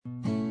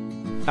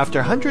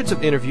After hundreds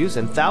of interviews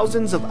and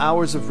thousands of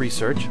hours of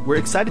research, we're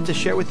excited to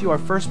share with you our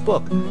first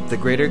book, The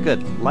Greater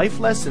Good, Life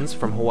Lessons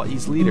from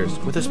Hawaii's Leaders,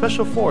 with a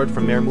special foreword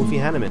from Mayor Mufi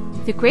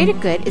Hanneman. The Greater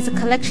Good is a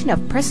collection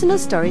of personal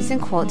stories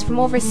and quotes from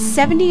over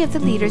 70 of the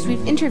leaders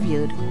we've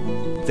interviewed.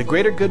 The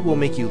Greater Good will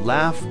make you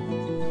laugh,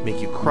 make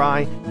you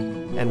cry,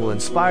 and will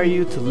inspire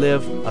you to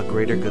live a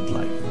greater good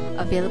life.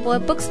 Available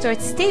at bookstores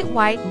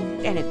statewide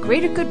and at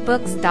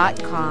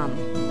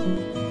greatergoodbooks.com.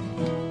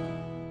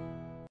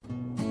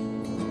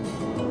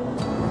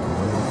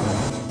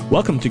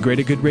 Welcome to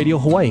Greater Good Radio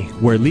Hawaii,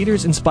 where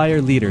leaders inspire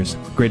leaders.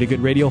 Greater Good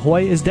Radio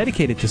Hawaii is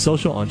dedicated to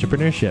social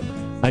entrepreneurship.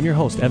 I'm your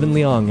host, Evan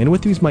Leong, and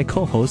with me is my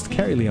co-host,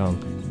 Carrie Leong.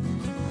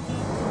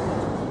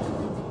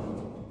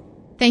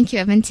 Thank you,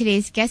 Evan.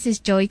 Today's guest is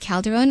Joey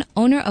Calderon,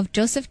 owner of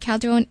Joseph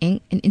Calderon, Inc.,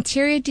 an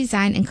interior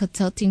design and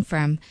consulting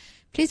firm.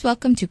 Please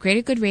welcome to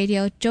Greater Good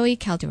Radio, Joey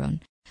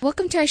Calderon.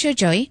 Welcome to our show,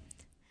 Joey.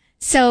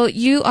 So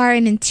you are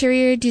an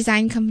interior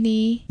design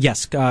company?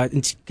 Yes,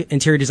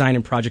 interior design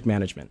and project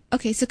management.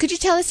 Okay, so could you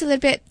tell us a little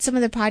bit some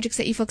of the projects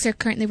that you folks are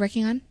currently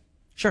working on?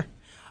 Sure.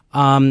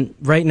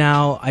 Right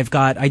now,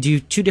 I do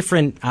two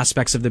different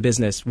aspects of the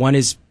business. One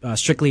is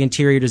strictly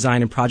interior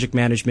design and project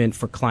management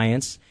for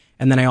clients,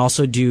 and then I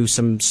also do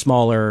some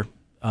smaller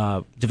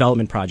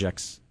development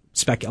projects,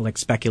 like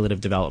speculative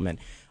development.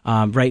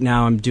 Right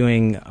now, I'm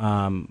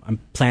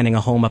planning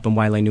a home up in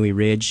Wailanui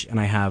Ridge, and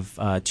I have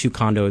two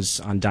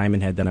condos on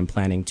Diamond Head that I'm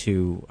planning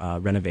to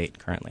renovate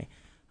currently.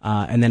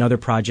 And then other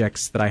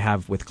projects that I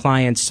have with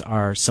clients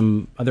are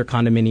some other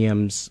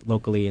condominiums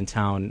locally in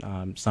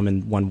town, some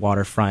in one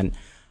waterfront.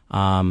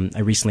 I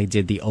recently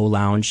did the O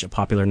Lounge, a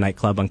popular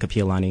nightclub on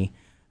Kapiolani,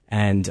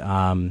 and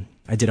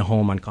I did a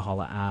home on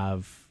Kahala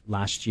Ave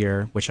last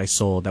year, which I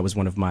sold. That was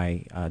one of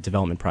my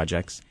development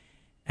projects.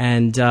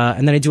 And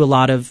then I do a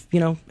lot of,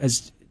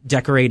 as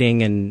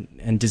decorating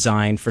and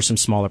design for some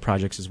smaller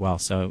projects as well.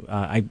 So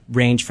I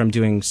range from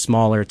doing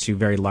smaller to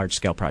very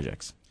large-scale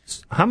projects.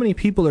 How many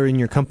people are in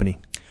your company?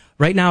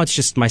 Right now, it's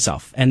just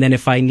myself. And then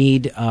if I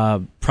need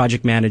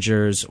project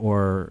managers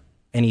or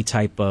any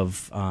type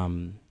of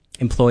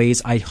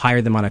employees, I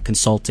hire them on a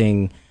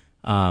consulting,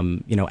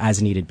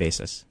 as-needed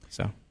basis.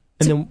 So.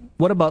 And then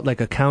what about like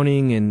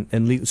accounting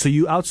and legal? So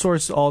you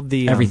outsource all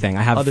the everything.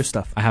 I have other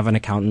stuff. I have an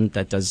accountant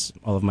that does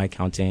all of my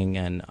accounting,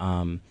 and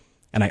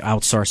I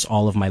outsource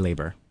all of my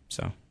labor.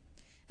 So.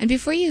 And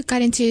before you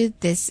got into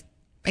this,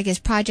 I guess,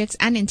 projects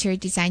and interior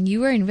design, you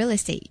were in real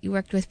estate. You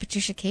worked with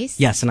Patricia Case?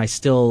 Yes, and I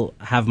still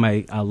have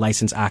my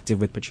license active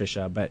with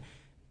Patricia, but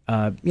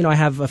I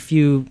have a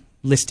few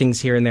listings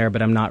here and there,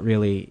 but I'm not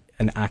really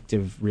an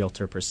active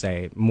realtor per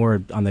se.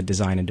 More on the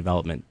design and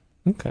development.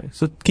 Okay.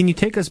 So can you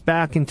take us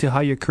back into how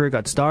your career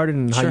got started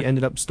and how Sure. you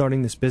ended up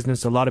starting this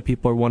business? A lot of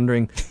people are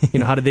wondering,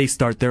 how do they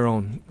start their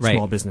own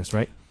small business,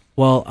 right?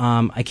 Well,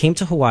 I came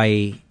to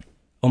Hawaii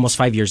almost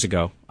 5 years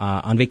ago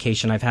on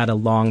vacation. I've had a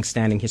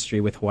long-standing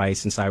history with Hawaii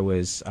since I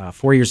was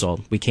 4 years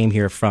old. We came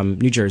here from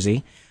New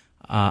Jersey.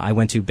 I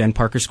went to Ben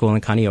Parker School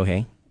in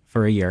Kaneohe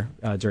for a year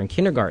during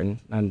kindergarten,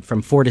 and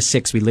from 4 to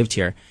 6 we lived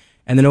here.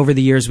 And then over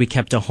the years, we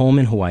kept a home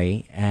in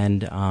Hawaii,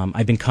 and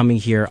I've been coming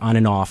here on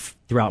and off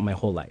throughout my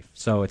whole life.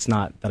 So it's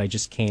not that I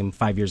just came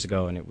 5 years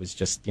ago and it was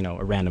just,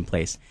 a random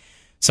place.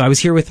 So I was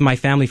here with my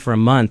family for a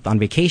month on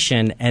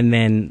vacation, and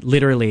then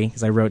literally,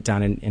 as I wrote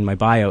down in my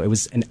bio, it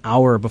was an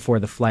hour before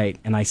the flight,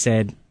 and I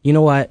said, you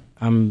know what,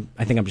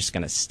 I think I'm just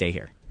going to stay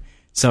here.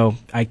 So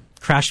I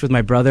crashed with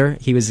my brother.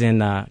 He was in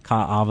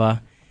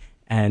Ka'ava,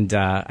 and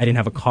I didn't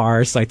have a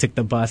car, so I took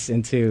the bus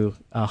into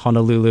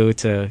Honolulu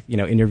to,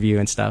 interview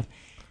and stuff.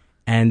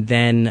 And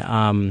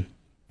then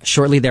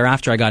shortly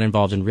thereafter, I got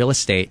involved in real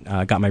estate,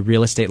 got my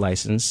real estate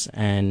license,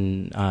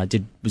 and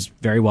was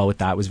very well with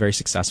that, was very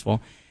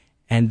successful.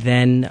 And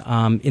then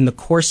in the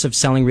course of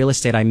selling real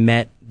estate, I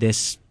met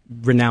this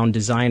renowned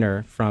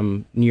designer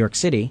from New York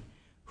City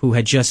who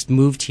had just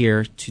moved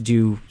here to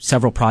do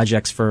several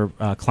projects for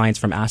clients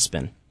from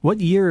Aspen. What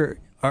year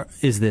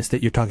is this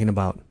that you're talking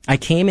about? I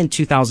came in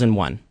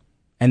 2001,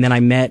 and then I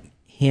met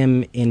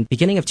him in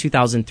beginning of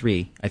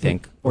 2003, I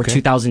think, or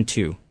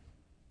 2002.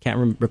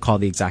 Can't recall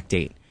the exact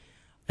date.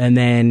 And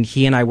then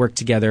he and I worked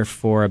together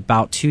for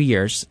about 2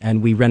 years,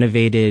 and we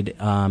renovated,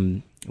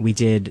 we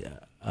did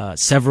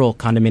several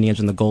condominiums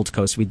on the Gold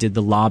Coast. We did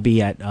the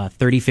lobby at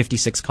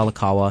 3056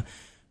 Kalakaua.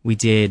 We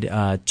did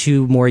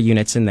 2 more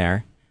units in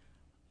there.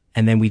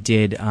 And then we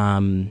did,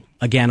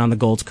 again on the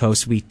Gold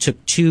Coast, we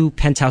took 2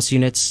 penthouse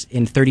units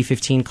in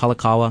 3015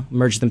 Kalakaua,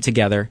 merged them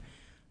together,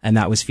 and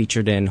that was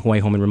featured in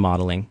Hawaii Home and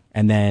Remodeling.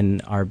 And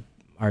then our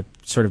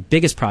sort of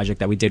biggest project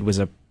that we did was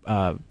a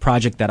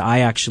project that I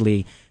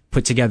actually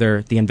put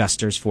together the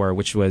investors for,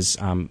 which was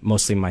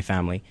mostly my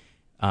family.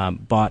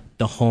 Bought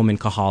the home in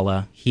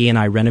Kahala. He and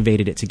I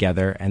renovated it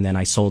together, and then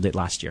I sold it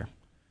last year.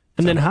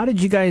 And then how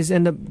did you guys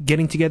end up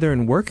getting together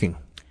and working?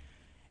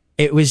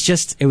 It was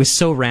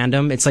so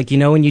random. It's like,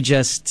 when you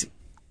just,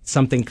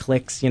 something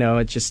clicks,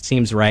 it just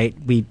seems right.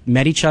 We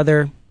met each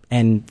other,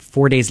 and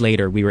 4 days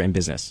later, we were in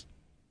business.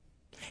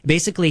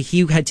 Basically,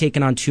 he had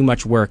taken on too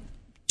much work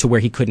to where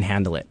he couldn't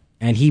handle it.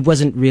 And he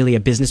wasn't really a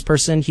business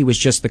person. He was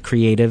just the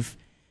creative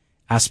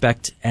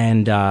aspect.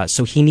 And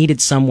so he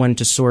needed someone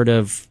to sort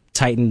of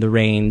tighten the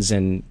reins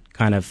and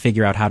kind of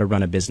figure out how to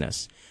run a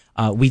business.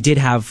 We did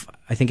have,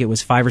 I think it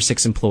was 5 or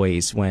 6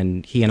 employees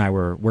when he and I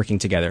were working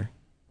together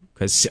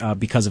because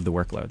of the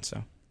workload.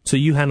 So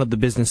you handled the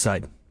business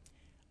side?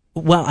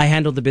 Well, I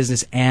handled the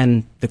business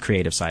and the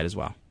creative side as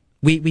well.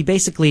 We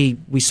basically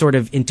sort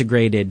of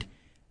integrated,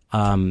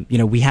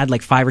 we had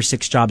like 5 or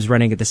 6 jobs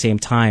running at the same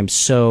time.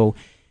 So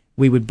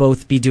we would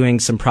both be doing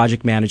some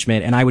project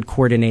management, and I would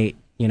coordinate,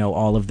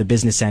 all of the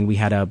business end. We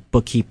had a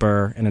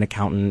bookkeeper and an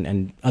accountant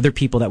and other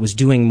people that was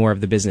doing more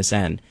of the business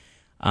end.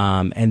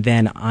 And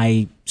then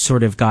I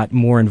sort of got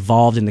more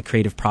involved in the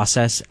creative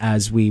process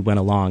as we went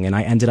along. And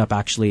I ended up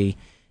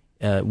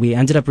we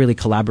ended up really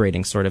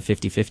collaborating sort of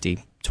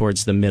 50-50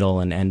 towards the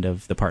middle and end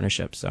of the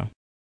partnership. So,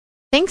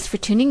 Thanks for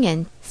tuning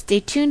in. Stay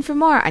tuned for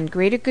more on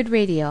Greater Good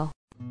Radio.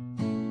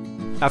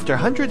 After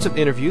hundreds of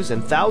interviews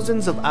and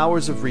thousands of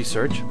hours of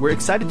research, we're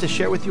excited to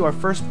share with you our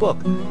first book,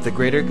 The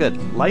Greater Good,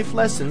 Life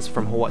Lessons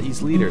from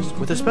Hawaii's Leaders,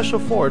 with a special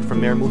foreword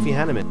from Mayor Mufi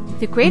Hanneman.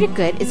 The Greater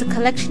Good is a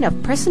collection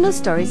of personal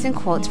stories and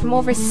quotes from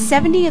over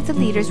 70 of the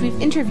leaders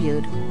we've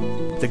interviewed.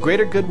 The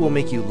Greater Good will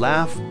make you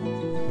laugh,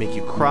 make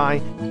you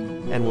cry,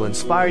 and will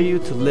inspire you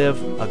to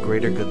live a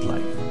greater good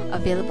life.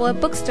 Available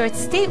at bookstores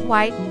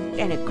statewide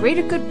and at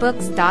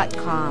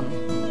greatergoodbooks.com.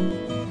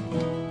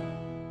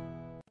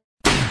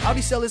 How'd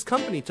he sell his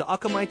company to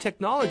Akamai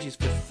Technologies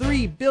for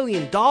 $3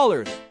 billion?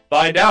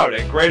 Find out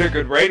at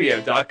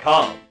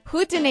greatergoodradio.com.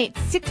 Who donates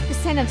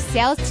 6% of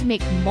sales to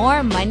make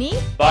more money?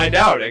 Find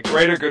out at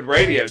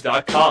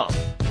greatergoodradio.com.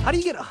 How do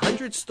you get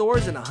 100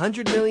 stores and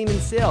 $100 million in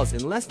sales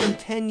in less than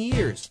 10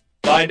 years?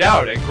 Find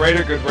out at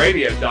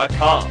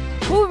greatergoodradio.com.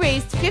 Who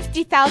raised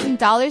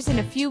 $50,000 in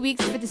a few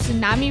weeks for the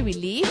tsunami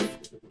relief?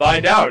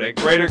 Find out at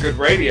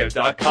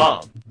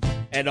greatergoodradio.com.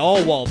 And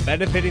all while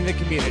benefiting the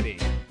community.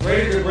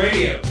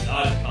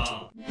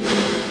 greatergoodradio.com.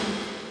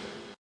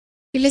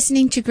 You're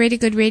listening to Greater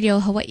Good Radio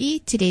Hawaii.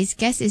 Today's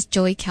guest is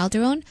Joey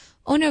Calderon,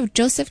 owner of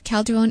Joseph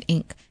Calderon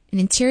Inc., an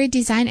interior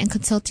design and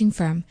consulting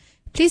firm.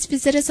 Please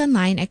visit us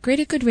online at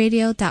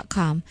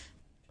greatergoodradio.com.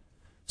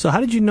 So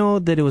how did you know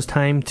that it was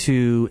time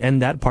to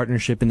end that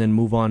partnership and then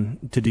move on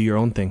to do your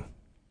own thing?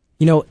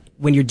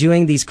 When you're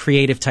doing these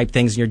creative type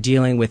things and you're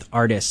dealing with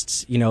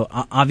artists,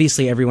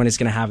 obviously everyone is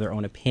going to have their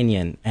own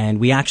opinion. And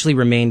we actually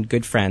remained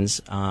good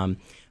friends,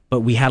 but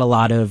we had a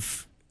lot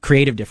of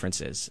creative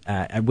differences,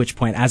 at which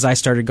point, as I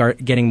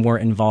started getting more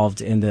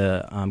involved in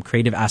the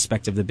creative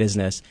aspect of the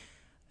business,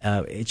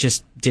 it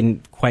just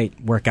didn't quite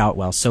work out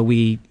well. So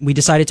we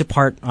decided to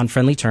part on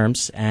friendly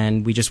terms,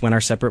 and we just went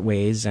our separate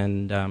ways.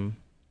 And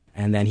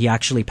then he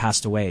actually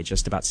passed away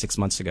just about 6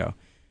 months ago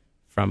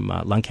from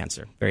lung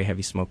cancer, very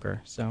heavy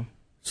smoker. So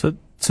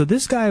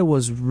this guy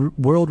was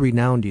world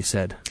renowned, you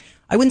said?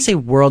 I wouldn't say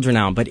world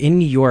renowned, but in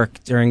New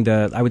York during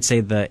I would say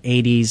the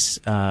 80s,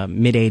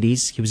 mid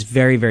 80s, he was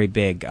very, very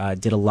big,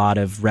 did a lot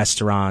of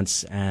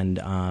restaurants,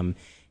 and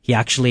he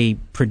actually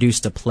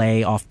produced a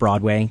play off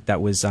Broadway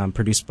that was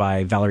produced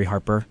by Valerie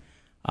Harper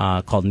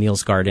called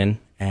Neil's Garden.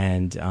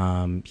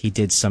 And he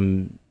did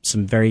some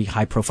very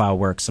high profile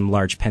work, some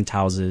large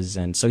penthouses.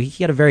 And so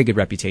he had a very good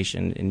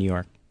reputation in New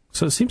York.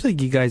 So it seems like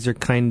you guys are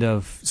kind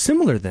of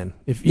similar then.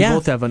 If you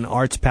both have an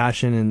arts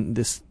passion and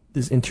this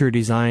interior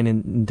design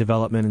and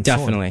development and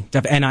definitely. so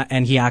on.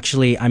 And he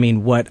actually,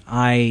 what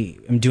I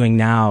am doing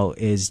now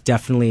is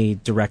definitely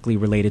directly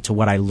related to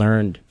what I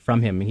learned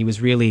from him. And he was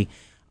really,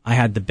 I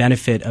had the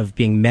benefit of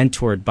being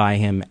mentored by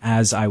him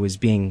as I was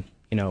being,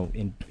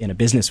 in a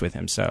business with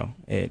him. So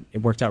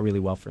it worked out really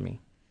well for me.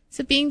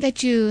 So being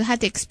that you had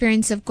the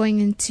experience of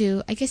going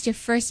into, I guess, your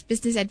first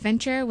business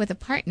adventure with a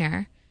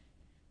partner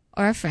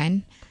or a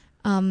friend,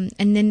 and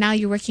then now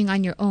you're working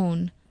on your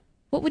own,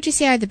 what would you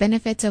say are the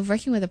benefits of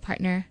working with a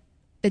partner,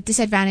 the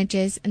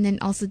disadvantages, and then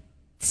also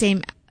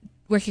same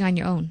working on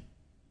your own?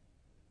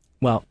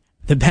 Well,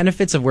 the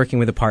benefits of working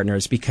with a partner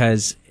is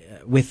because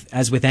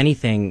as with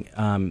anything,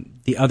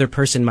 the other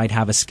person might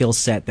have a skill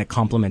set that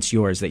complements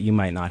yours that you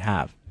might not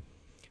have.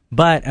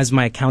 But as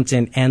my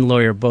accountant and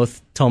lawyer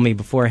both told me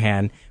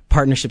beforehand,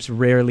 partnerships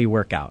rarely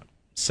work out.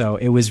 So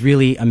it was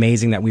really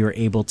amazing that we were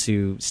able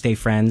to stay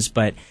friends.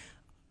 But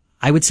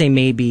I would say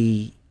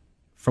maybe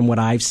from what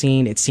I've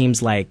seen, it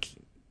seems like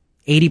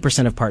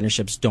 80% of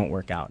partnerships don't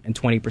work out and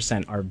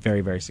 20% are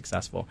very, very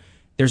successful.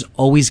 There's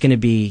always going to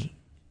be,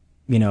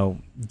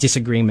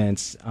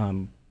 disagreements,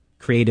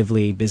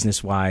 creatively,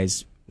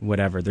 business-wise,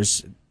 whatever.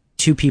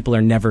 Two people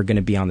are never going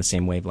to be on the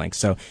same wavelength.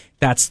 So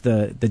that's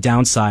the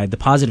downside. The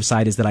positive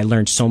side is that I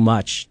learned so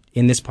much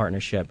in this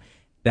partnership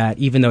that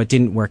even though it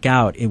didn't work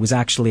out, it was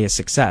actually a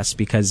success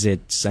because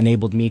it's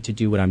enabled me to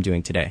do what I'm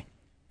doing today.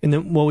 And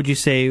then what would you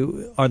say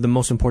are the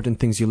most important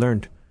things you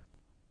learned?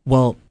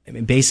 Well,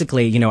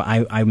 basically,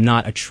 I'm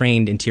not a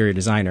trained interior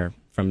designer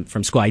from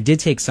school. I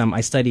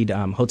studied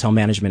hotel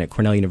management at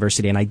Cornell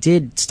University, and I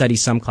did study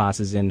some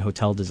classes in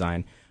hotel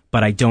design,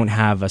 but I don't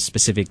have a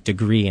specific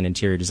degree in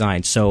interior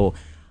design. So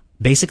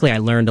basically, I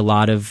learned a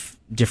lot of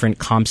different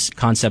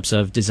concepts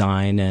of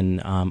design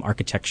and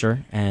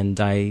architecture, and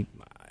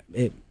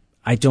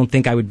I don't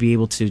think I would be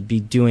able to be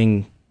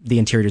doing the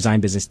interior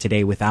design business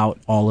today without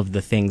all of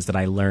the things that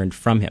I learned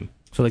from him.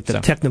 So like the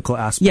technical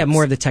aspects. Yeah,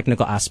 more of the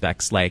technical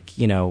aspects, like,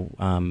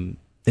 the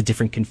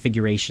different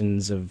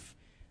configurations of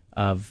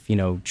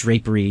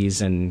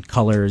draperies and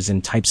colors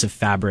and types of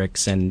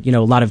fabrics and,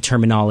 a lot of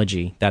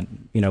terminology that,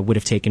 would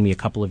have taken me a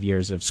couple of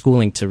years of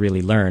schooling to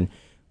really learn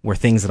were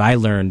things that I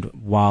learned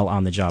while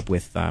on the job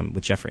with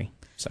Jeffrey.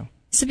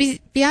 So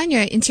beyond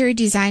your interior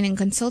design and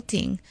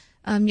consulting,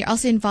 you're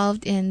also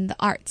involved in the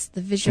arts,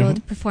 the visual,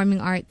 the performing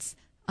arts.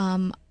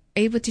 Are you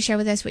able to share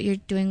with us what you're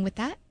doing with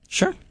that?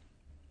 Sure.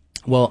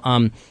 Well,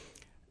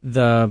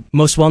 the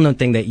most well-known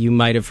thing that you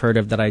might have heard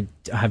of that I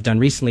have done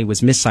recently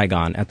was Miss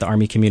Saigon at the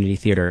Army Community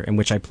Theater, in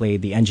which I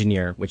played the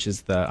engineer, which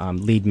is the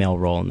lead male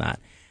role in that.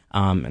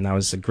 And that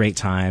was a great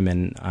time.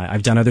 And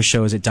I've done other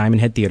shows at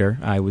Diamond Head Theater.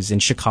 I was in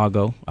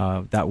Chicago.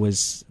 That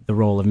was the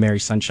role of Mary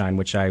Sunshine,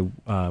 which I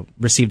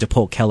received a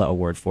Polk Kella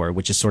Award for,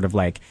 which is sort of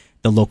like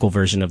the local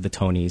version of the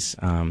Tonys.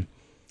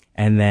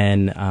 And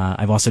then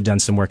I've also done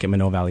some work at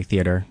Minot Valley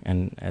Theater.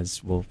 And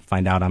as we'll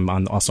find out,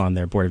 I'm also on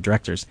their board of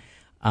directors.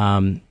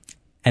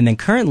 And then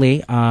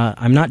currently,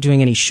 I'm not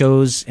doing any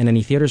shows in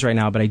any theaters right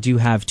now, but I do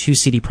have 2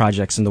 CD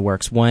projects in the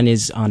works. One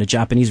is on a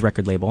Japanese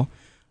record label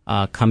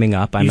coming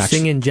up. You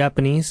sing in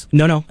Japanese?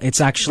 No.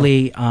 It's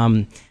actually,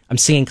 I'm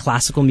singing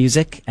classical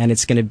music, and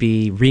it's going to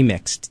be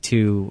remixed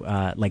to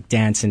like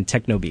dance and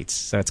techno beats.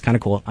 So it's kind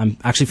of cool. I'm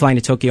actually flying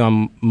to Tokyo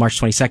on March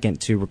 22nd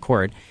to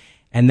record.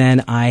 And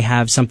then I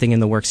have something in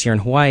the works here in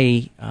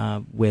Hawaii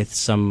with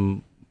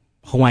some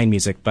Hawaiian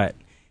music, but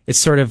it's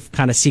sort of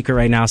kind of secret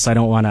right now, so I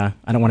don't want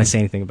to say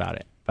anything about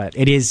it. But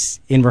it is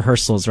in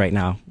rehearsals right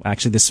now.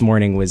 Actually, this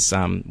morning was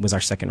our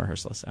second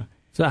rehearsal. So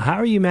how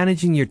are you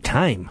managing your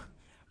time?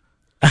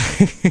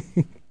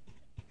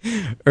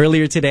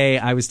 Earlier today,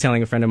 I was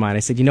telling a friend of mine, I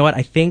said, you know what?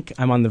 I think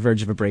I'm on the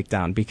verge of a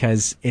breakdown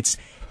because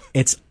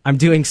I'm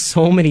doing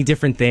so many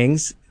different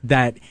things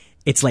that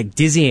it's like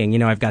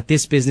dizzying. I've got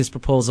this business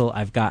proposal.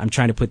 I'm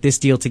trying to put this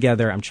deal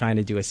together. I'm trying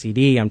to do a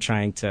CD. I'm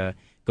trying to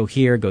go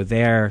here, go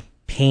there,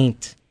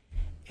 paint.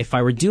 If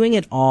I were doing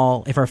it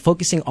all, if I were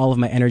focusing all of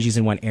my energies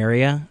in one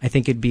area, I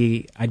think I'd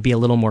be a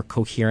little more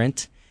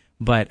coherent.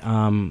 But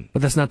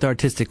that's not the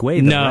artistic way,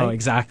 though, no, right?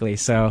 Exactly.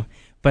 So,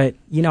 but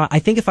I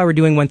think if I were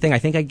doing one thing, I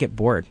think I'd get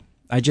bored.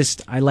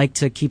 I like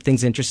to keep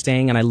things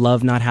interesting, and I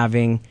love not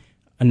having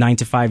a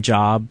 9-to-5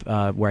 job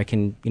where I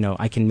can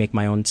make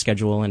my own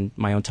schedule and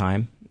my own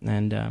time.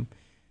 And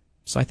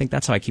so I think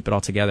that's how I keep it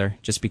all together,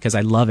 just because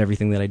I love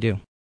everything that I do.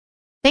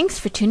 Thanks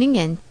for tuning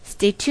in.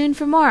 Stay tuned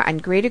for more on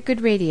Greater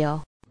Good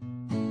Radio.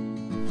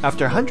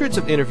 After hundreds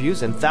of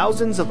interviews and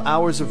thousands of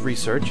hours of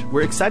research,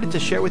 we're excited to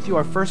share with you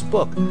our first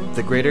book,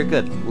 The Greater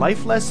Good,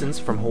 Life Lessons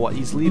from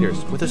Hawaii's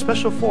Leaders, with a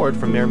special foreword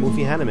from Mayor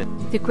Mufi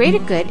Hanneman. The Greater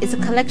Good is a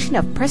collection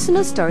of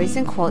personal stories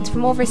and quotes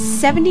from over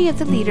 70 of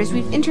the leaders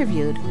we've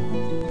interviewed.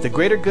 The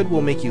Greater Good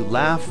will make you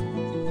laugh,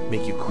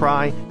 make you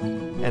cry,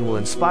 and will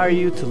inspire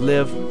you to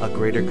live a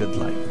greater good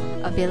life.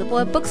 Available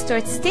at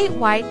bookstores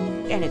statewide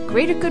and at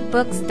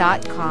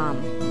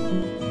greatergoodbooks.com.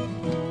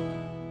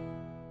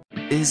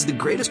 Is the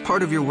greatest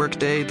part of your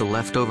workday the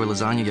leftover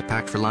lasagna you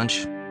packed for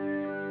lunch?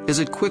 Is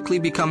it quickly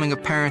becoming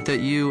apparent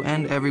that you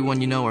and everyone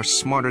you know are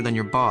smarter than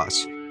your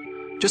boss?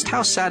 Just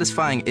how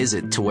satisfying is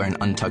it to wear an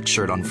untucked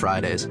shirt on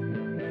Fridays?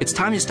 It's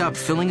time you stopped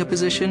filling a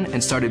position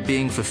and started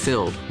being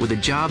fulfilled with a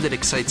job that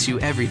excites you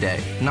every day,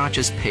 not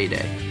just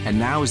payday. And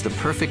now is the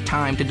perfect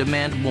time to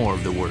demand more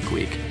of the work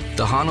week.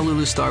 The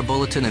Honolulu Star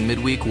Bulletin and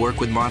Midweek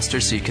work with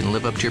Monster so you can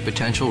live up to your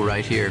potential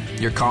right here.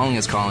 Your calling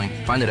is calling.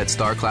 Find it at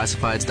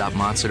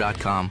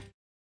starclassifieds.monster.com.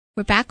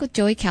 We're back with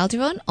Joey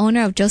Calderon,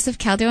 owner of Joseph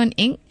Calderon,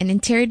 Inc., an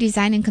interior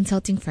design and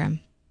consulting firm.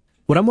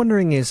 What I'm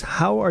wondering is,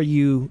 how are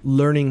you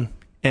learning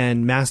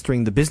and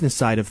mastering the business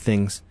side of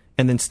things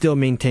and then still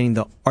maintaining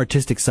the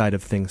artistic side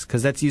of things?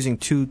 Because that's using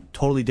 2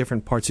 totally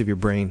different parts of your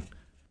brain.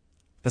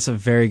 That's a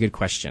very good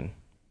question.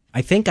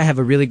 I think I have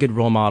a really good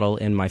role model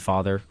in my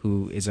father,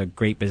 who is a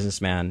great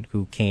businessman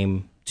who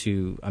came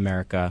to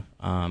America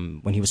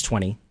when he was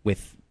 20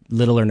 with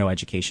little or no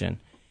education,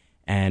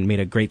 and made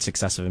a great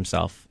success of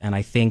himself. And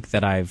I think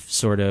that I've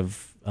sort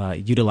of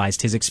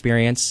utilized his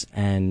experience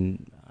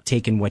and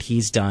taken what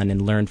he's done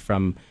and learned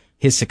from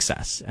his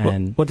success.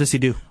 And what does he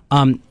do?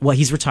 Well,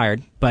 he's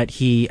retired, but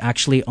he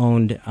actually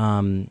owned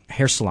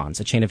hair salons,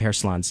 a chain of hair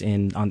salons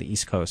on the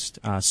East Coast,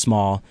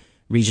 small,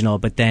 regional,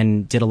 but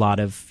then did a lot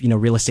of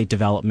real estate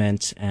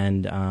development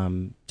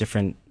and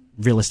different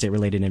real estate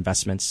related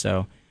investments.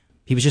 So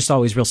he was just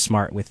always real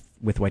smart with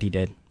what he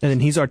did. And then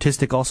he's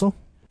artistic also?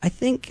 I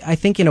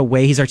think in a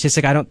way he's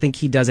artistic. I don't think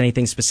he does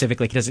anything specific,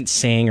 like he doesn't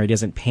sing or he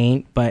doesn't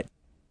paint, but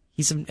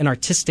he's an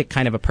artistic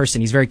kind of a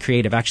person. He's very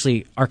creative.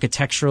 Actually,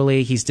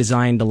 architecturally, he's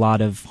designed a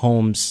lot of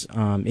homes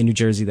in New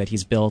Jersey that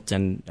he's built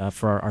and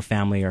for our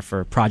family or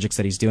for projects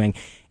that he's doing.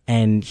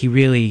 And he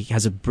really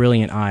has a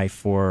brilliant eye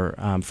for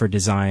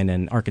design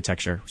and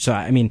architecture. So,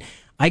 I mean,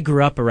 I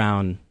grew up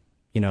around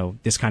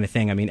this kind of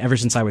thing. I mean, ever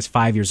since I was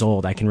 5 years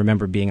old, I can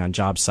remember being on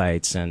job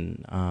sites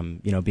and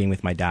being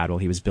with my dad while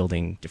he was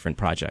building different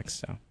projects.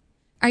 So.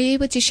 Are you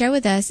able to share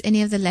with us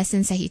any of the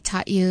lessons that he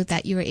taught you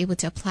that you were able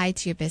to apply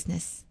to your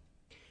business?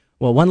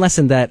 Well, one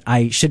lesson that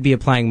I should be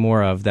applying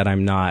more of that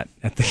I'm not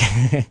at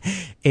the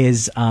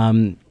is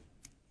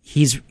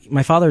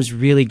my father is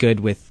really good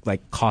with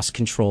like cost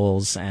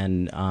controls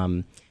and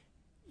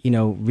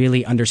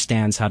really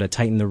understands how to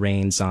tighten the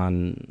reins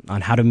on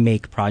how to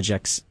make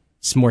projects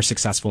more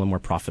successful and more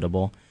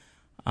profitable.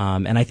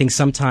 And I think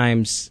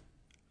sometimes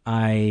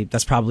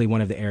that's probably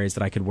one of the areas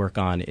that I could work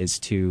on is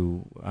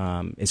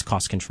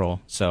cost control.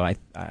 So I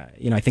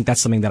think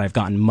that's something that I've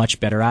gotten much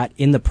better at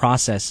in the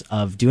process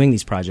of doing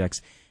these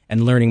projects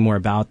and learning more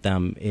about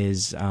them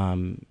is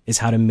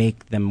how to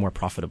make them more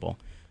profitable.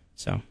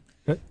 So,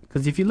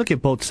 because if you look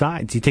at both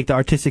sides, you take the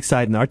artistic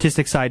side, and the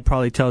artistic side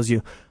probably tells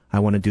you, I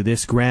want to do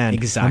this grand.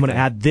 Exactly. I'm going to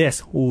add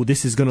this. Oh,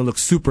 this is going to look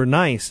super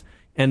nice.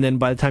 And then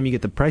by the time you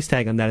get the price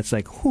tag on that, it's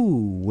like,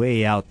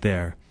 way out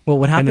there. Well,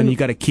 what happened? And then you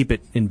got to keep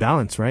it in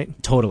balance,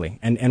 right? Totally.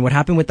 And what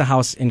happened with the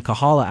house in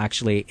Kahala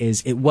actually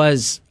is it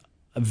was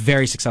a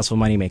very successful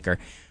moneymaker.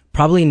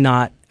 Probably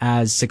not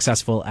as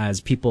successful as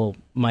people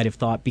might have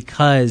thought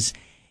because,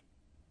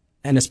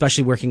 and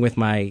especially working with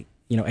my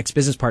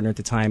ex-business partner at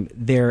the time,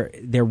 there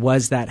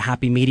was that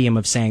happy medium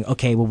of saying,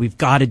 okay, well, we've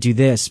got to do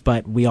this,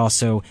 but we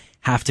also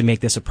have to make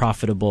this a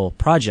profitable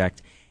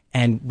project.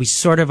 And we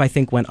sort of, I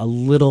think, went a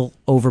little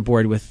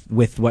overboard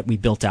with what we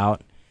built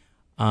out.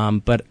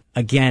 But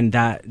again,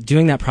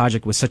 doing that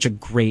project was such a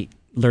great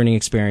learning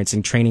experience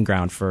and training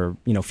ground for,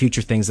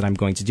 future things that I'm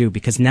going to do,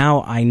 because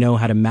now I know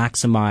how to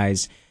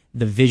maximize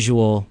the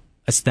visual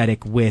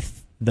aesthetic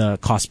with the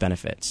cost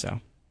benefit.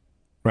 So.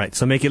 Right.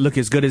 So make it look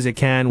as good as it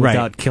can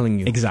without killing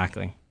you.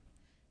 Exactly.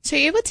 So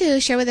you're able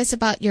to share with us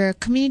about your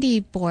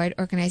community board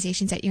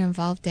organizations that you're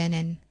involved in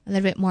and a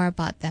little bit more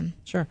about them.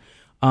 Sure.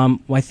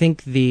 Well, I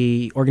think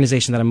the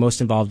organization that I'm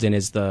most involved in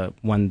is the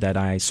one that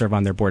I serve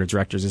on their board of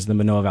directors is the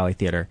Manoa Valley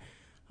Theater,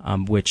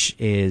 which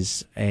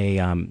is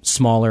a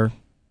smaller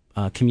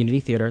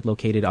community theater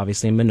located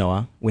obviously in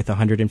Manoa with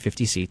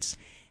 150 seats.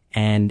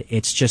 And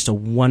it's just a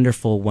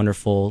wonderful,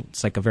 wonderful,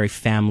 it's like a very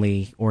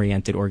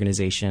family-oriented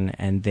organization.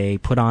 And they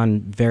put on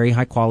very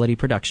high-quality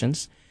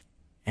productions.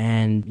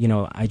 And,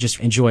 I just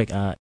enjoy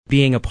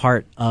being a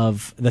part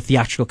of the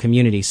theatrical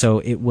community. So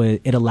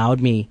it allowed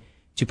me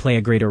to play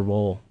a greater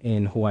role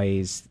in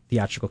Hawaii's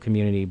theatrical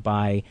community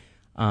by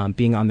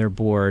being on their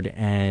board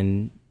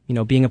and,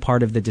 being a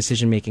part of the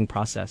decision-making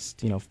process,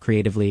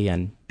 creatively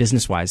and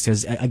business-wise.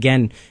 Because,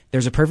 again,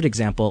 there's a perfect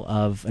example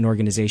of an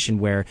organization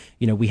where,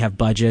 we have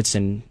budgets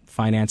and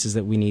finances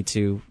that we need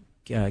to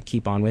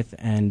keep on with.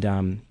 And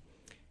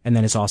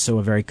then it's also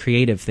a very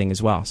creative thing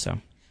as well. So.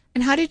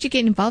 And how did you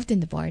get involved in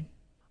the board?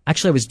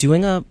 Actually, I was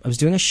doing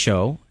a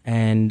show,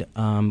 and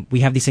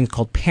we have these things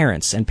called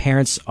parents. And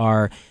parents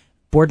are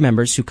board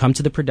members who come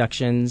to the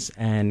productions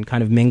and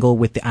kind of mingle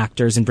with the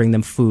actors and bring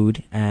them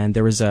food. And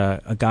there was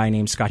a guy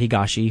named Scott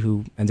Higashi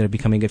who ended up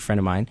becoming a good friend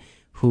of mine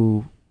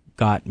who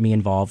got me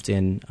involved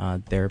in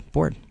their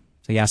board.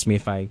 So he asked me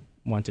if I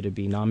wanted to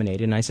be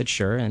nominated, and I said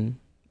sure. And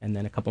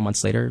then a couple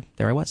months later,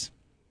 there I was.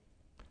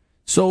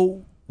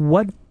 So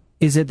what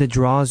is it that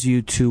draws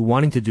you to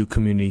wanting to do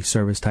community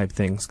service type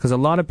things? Because a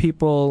lot of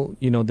people,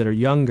 that are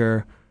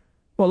younger,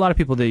 a lot of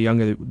people that are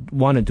younger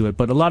want to do it,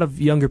 but a lot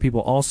of younger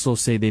people also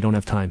say they don't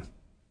have time.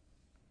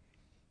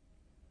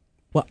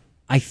 Well,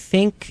 I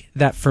think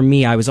that for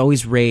me, I was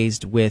always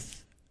raised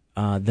with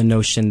the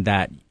notion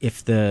that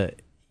if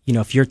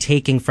you're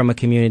taking from a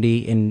community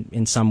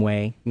in some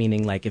way,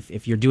 meaning like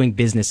if you're doing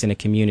business in a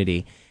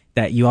community,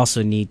 that you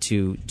also need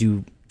to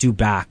do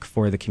back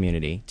for the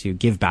community, to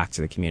give back to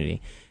the community.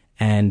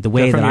 And the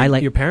way that I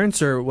like your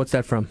parents, or what's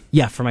that from?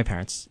 Yeah, from my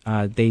parents.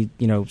 They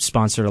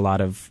sponsored a lot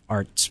of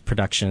arts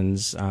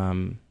productions,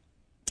 and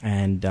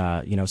an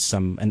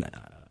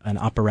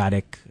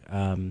operatic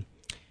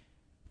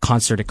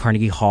concert at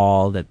Carnegie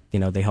Hall that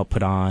they helped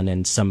put on,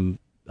 and some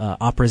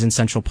operas in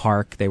Central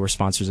Park. They were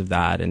sponsors of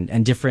that,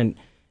 and different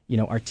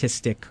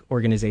artistic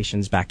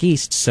organizations back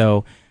east.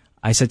 So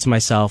I said to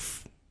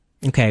myself,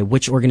 okay,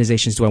 which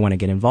organizations do I want to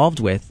get involved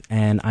with?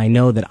 And I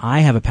know that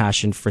I have a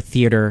passion for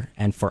theater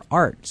and for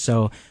art.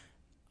 So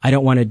I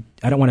don't want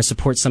to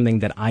support something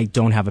that I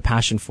don't have a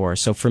passion for.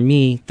 So for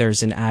me,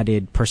 there's an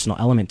added personal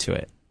element to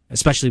it,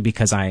 especially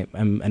because I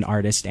am an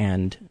artist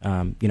and,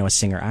 a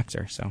singer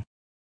actor. So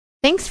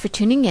thanks for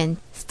tuning in.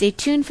 Stay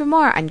tuned for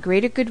more on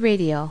Greater Good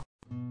Radio.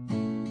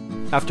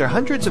 After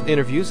hundreds of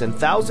interviews and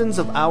thousands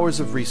of hours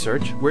of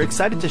research, we're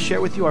excited to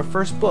share with you our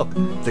first book,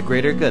 The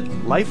Greater Good,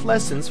 Life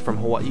Lessons from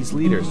Hawaii's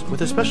Leaders,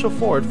 with a special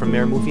foreword from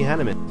Mayor Mufi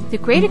Hanneman. The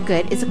Greater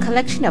Good is a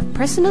collection of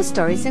personal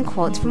stories and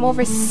quotes from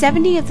over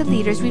 70 of the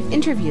leaders we've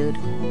interviewed.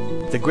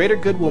 The Greater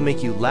Good will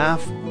make you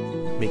laugh,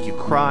 make you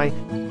cry,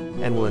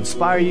 and will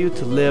inspire you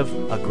to live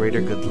a greater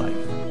good life.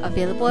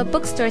 Available at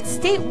bookstores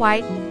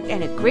statewide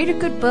and at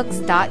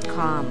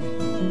greatergoodbooks.com.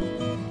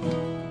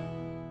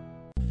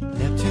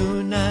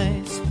 Neptune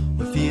nights,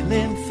 we're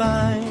feeling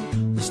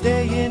fine. We're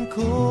staying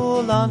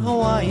cool on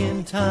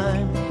Hawaiian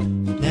time.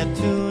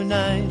 Neptune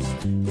nights,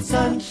 it's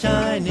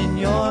sunshine in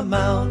your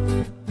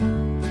mouth.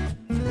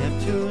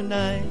 Neptune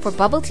For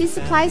bubble tea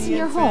supplies in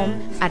your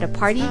home, at a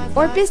party,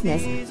 or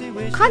business,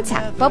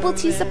 contact Bubble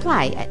Tea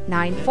Supply at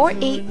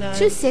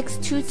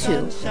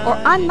 948-2622 or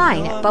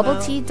online at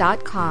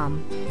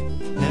bubbletea.com.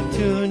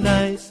 Neptune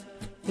Ice,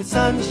 it's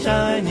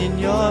sunshine in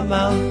your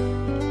mouth.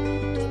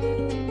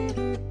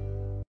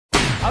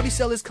 How'd he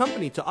sell his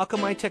company to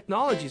Akamai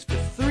Technologies for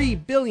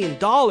 $3 billion?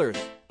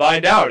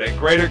 Find out at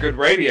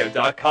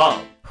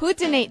greatergoodradio.com. Who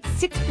donates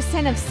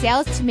 6% of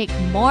sales to make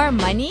more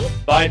money?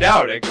 Find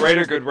out at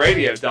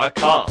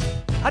greatergoodradio.com.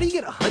 How do you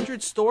get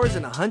 100 stores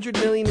and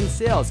 $100 million in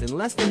sales in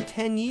less than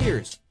 10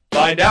 years?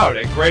 Find out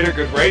at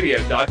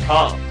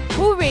greatergoodradio.com.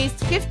 Who raised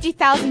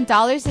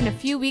 $50,000 in a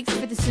few weeks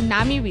for the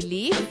tsunami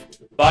relief?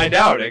 Find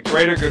out at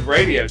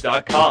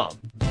greatergoodradio.com.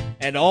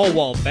 And all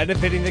while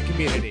benefiting the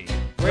community.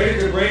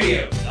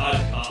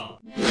 greatergoodradio.com.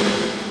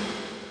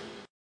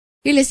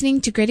 You're listening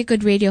to Greater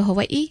Good Radio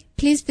Hawaii.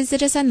 Please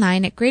visit us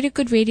online at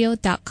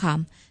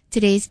greatergoodradio.com.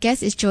 Today's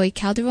guest is Joey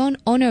Calderon,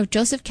 owner of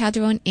Joseph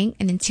Calderon, Inc.,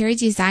 an interior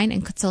design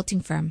and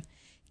consulting firm.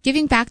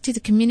 Giving back to the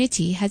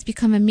community has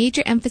become a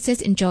major emphasis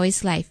in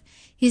Joey's life.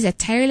 He's a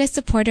tireless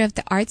supporter of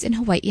the arts in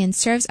Hawaii and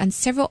serves on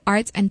several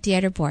arts and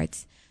theater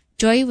boards.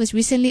 Joey was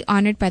recently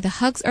honored by the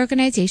HUGS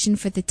organization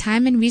for the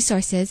time and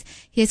resources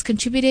he has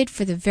contributed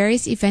for the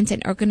various events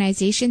and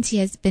organizations he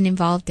has been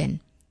involved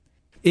in.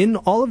 In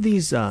all of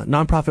these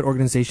nonprofit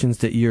organizations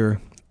that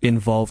you're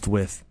involved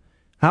with,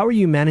 how are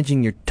you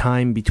managing your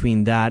time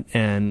between that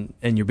and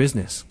your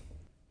business?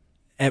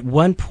 At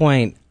one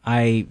point,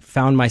 I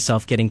found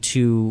myself getting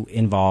too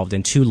involved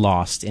and too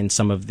lost in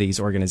some of these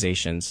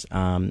organizations.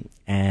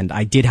 And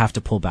I did have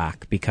to pull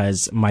back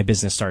because my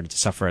business started to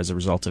suffer as a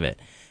result of it.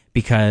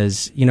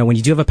 Because, you know, when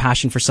you do have a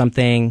passion for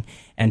something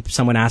and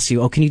someone asks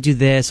you, oh, can you do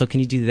this? Oh, can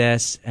you do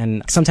this?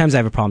 And sometimes I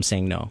have a problem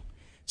saying no.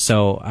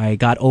 So I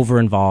got over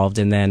involved,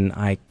 and then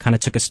I kind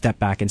of took a step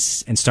back and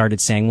started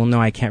saying, well,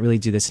 no, I can't really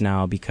do this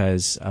now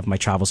because of my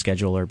travel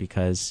schedule or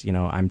because, you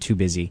know, I'm too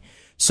busy.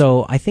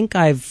 So I think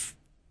I've,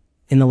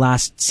 in the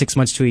last 6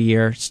 months to a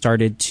year,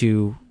 started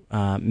to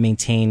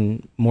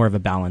maintain more of a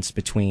balance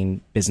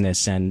between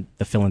business and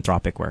the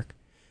philanthropic work.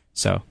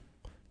 So,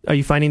 are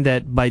you finding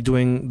that by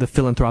doing the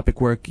philanthropic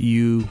work,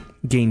 you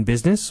gain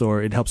business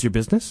or it helps your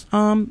business?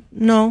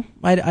 No,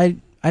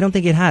 I don't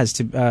think it has,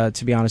 to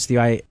be honest with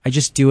you. I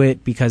just do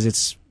it because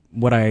it's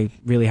what I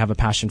really have a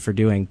passion for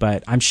doing.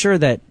 But I'm sure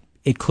that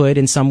it could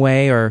in some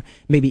way, or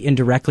maybe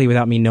indirectly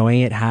without me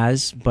knowing it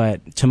has.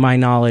 But to my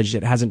knowledge,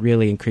 it hasn't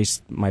really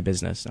increased my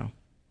business. No.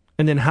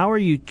 And then how are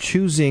you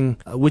choosing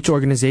which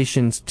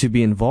organizations to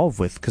be involved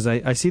with? Because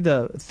I see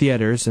the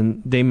theaters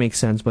and they make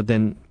sense, but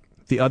then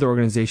the other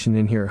organization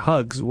in here,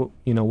 HUGS,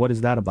 what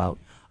is that about?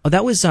 Oh,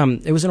 that was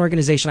it was an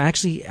organization. I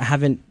actually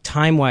haven't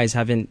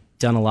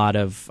done a lot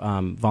of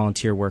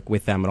volunteer work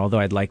with them, and although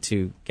I'd like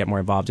to get more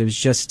involved, it was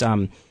just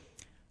I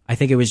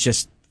think it was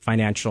just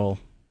financial,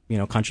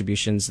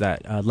 contributions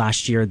that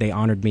last year they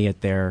honored me at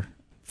their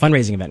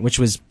fundraising event, which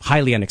was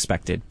highly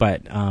unexpected,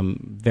 but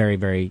very,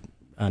 very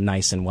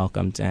nice and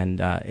welcomed. And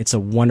it's a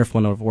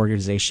wonderful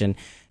organization.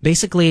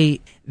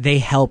 Basically, they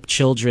help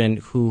children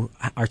who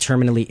are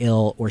terminally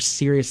ill or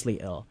seriously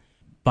ill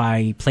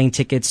buy plane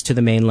tickets to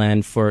the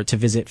mainland to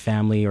visit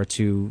family or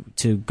to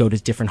go to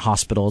different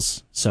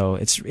hospitals. So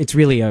it's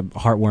really a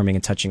heartwarming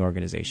and touching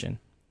organization.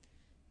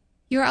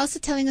 You were also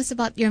telling us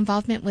about your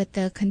involvement with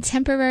the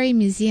Contemporary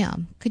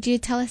Museum. Could you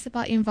tell us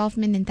about your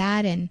involvement in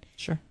that and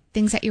Sure.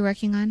 things that you're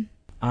working on?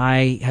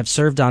 I have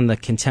served on the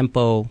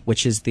Contempo,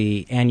 which is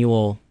the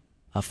annual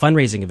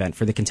fundraising event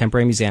for the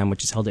Contemporary Museum,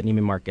 which is held at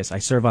Neiman Marcus. I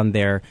serve on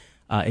their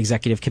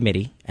executive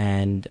committee,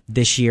 and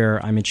this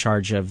year I'm in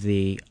charge of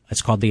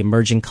it's called the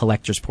Emerging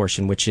Collectors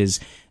portion, which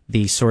is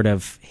the sort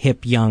of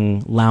hip,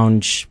 young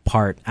lounge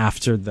part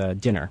after the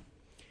dinner.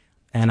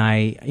 And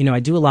I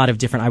do a lot of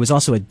different. I was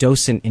also a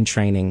docent in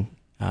training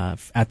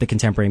at the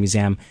Contemporary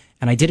Museum,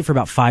 and I did it for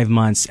about 5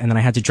 months, and then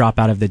I had to drop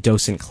out of the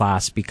docent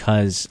class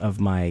because of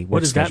my work What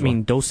does schedule. that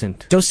mean,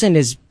 docent? Docent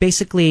is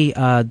basically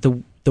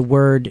the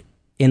word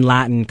in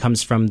Latin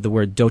comes from the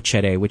word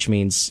docere, which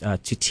means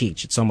to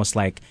teach. It's almost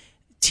like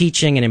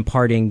teaching and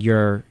imparting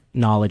your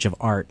knowledge of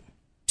art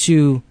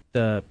to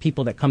the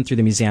people that come through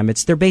the museum.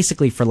 They're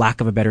basically, for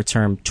lack of a better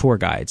term, tour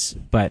guides,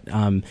 but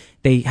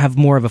they have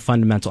more of a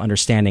fundamental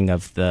understanding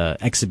of the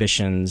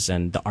exhibitions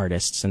and the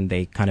artists, and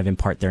they kind of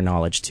impart their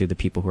knowledge to the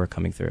people who are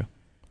coming through.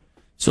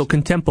 So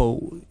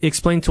Contempo,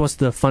 explain to us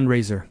the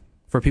fundraiser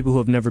for people who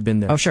have never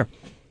been there. Oh, sure.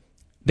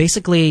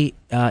 Basically,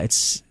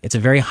 it's a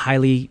very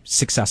highly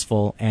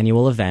successful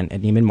annual event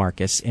at Neiman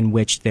Marcus in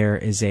which there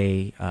is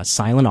a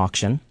silent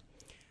auction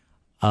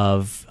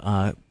of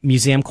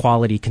museum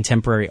quality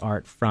contemporary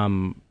art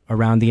from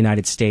around the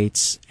United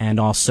States, and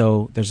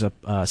also there's a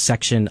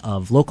section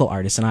of local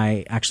artists, and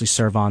I actually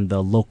serve on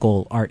the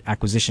local art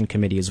acquisition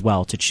committee as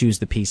well to choose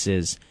the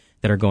pieces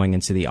that are going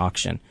into the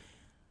auction.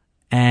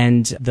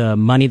 And the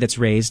money that's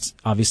raised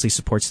obviously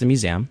supports the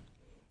museum,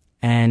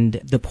 and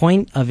the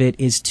point of it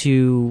is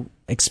to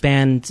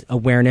expand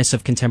awareness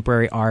of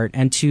contemporary art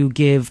and to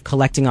give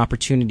collecting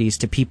opportunities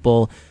to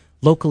people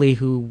locally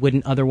who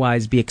wouldn't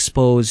otherwise be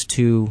exposed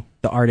to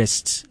the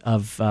artists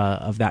of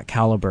that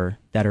caliber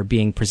that are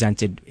being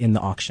presented in the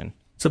auction.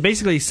 So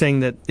basically saying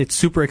that it's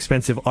super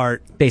expensive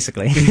art.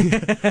 Basically.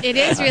 It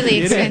is really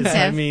It is. expensive.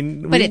 I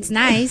mean, but it's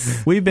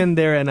nice. We've been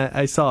there, and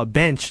I saw a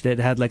bench that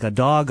had like a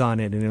dog on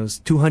it, and it was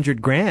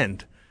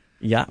 $200,000.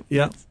 Yeah.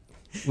 Yeah.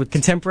 With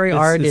contemporary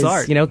art it's is,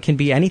 art. can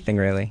be anything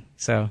really.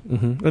 So,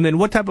 And then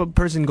what type of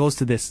person goes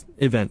to this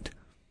event?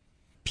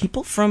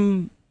 people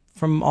from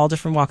all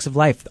different walks of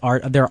life.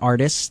 There are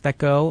artists that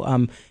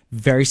go.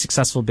 Very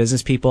successful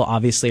business people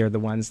obviously are the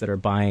ones that are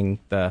buying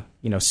the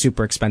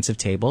super expensive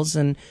tables,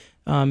 and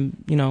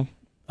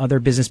other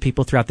business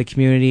people throughout the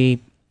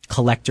community,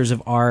 collectors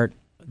of art,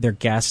 their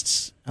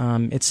guests.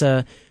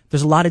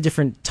 There's a lot of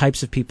different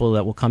types of people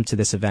that will come to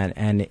this event,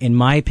 and in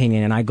my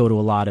opinion, and I go to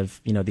a lot of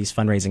these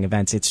fundraising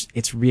events,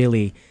 it's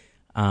really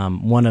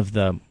one of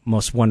the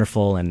most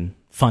wonderful and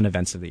fun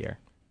events of the year.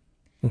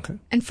 Okay.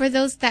 And for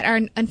those that are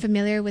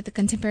unfamiliar with the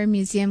Contemporary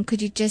Museum,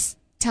 could you just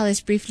tell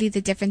us briefly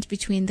the difference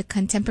between the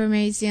Contemporary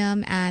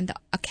Museum and the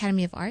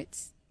Academy of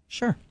Arts?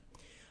 Sure.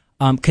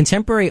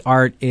 Contemporary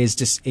art is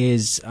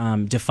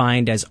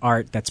defined as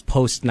art that's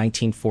post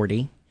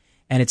 1940,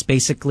 and it's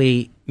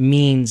basically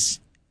means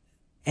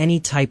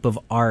any type of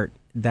art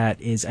that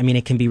is. I mean,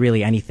 it can be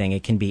really anything.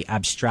 It can be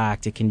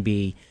abstract. It can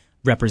be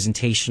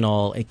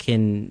representational.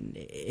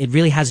 It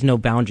really has no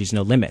boundaries,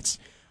 no limits.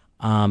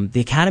 The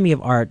Academy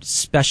of Art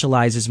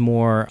specializes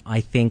more,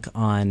 I think,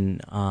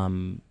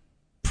 on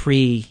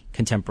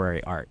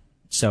pre-contemporary art.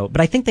 So,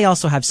 but I think they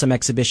also have some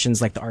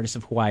exhibitions like the Artists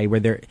of Hawaii where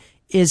there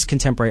is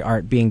contemporary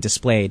art being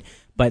displayed,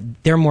 but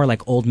they're more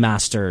like old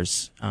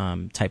masters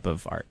type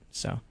of art.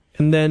 So.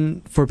 And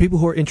then for people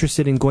who are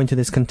interested in going to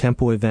this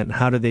Contempo event,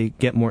 how do they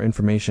get more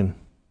information?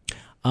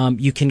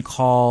 You can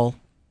call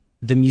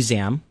the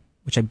museum,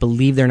 which I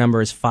believe their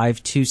number is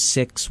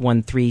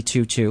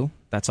 526-1322.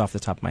 That's off the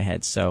top of my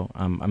head, so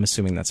I'm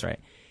assuming that's right.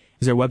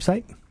 Is there a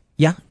website?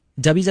 Yeah,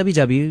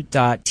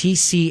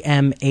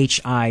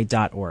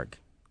 www.tcmhi.org.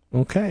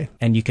 Okay.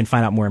 And you can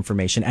find out more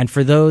information. And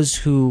for those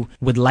who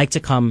would like to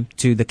come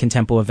to the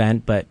Contempo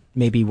event, but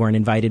maybe weren't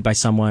invited by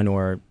someone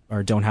or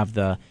don't have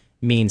the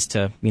means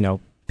to,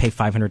 pay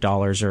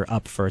 $500 or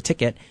up for a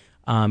ticket,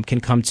 can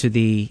come to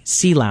the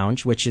Sea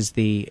Lounge, which is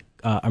the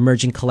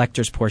emerging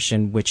collectors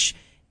portion, which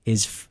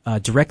is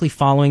directly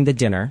following the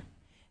dinner.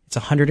 It's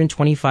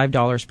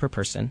 $125 per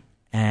person,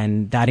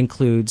 and that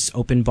includes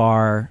open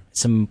bar,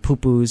 some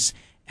pupus,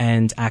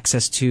 and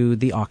access to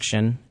the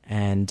auction.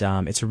 And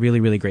it's a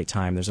really, really great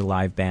time. There's a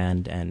live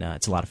band, and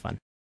it's a lot of fun.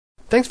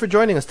 Thanks for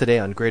joining us today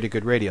on Greater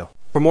Good Radio.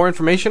 For more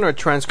information or a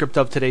transcript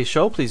of today's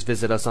show, please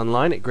visit us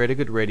online at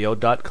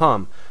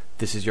greatergoodradio.com.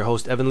 This is your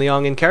host, Evan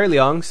Leong and Carrie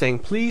Leong, saying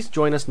please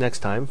join us next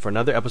time for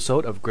another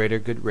episode of Greater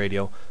Good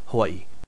Radio Hawaii.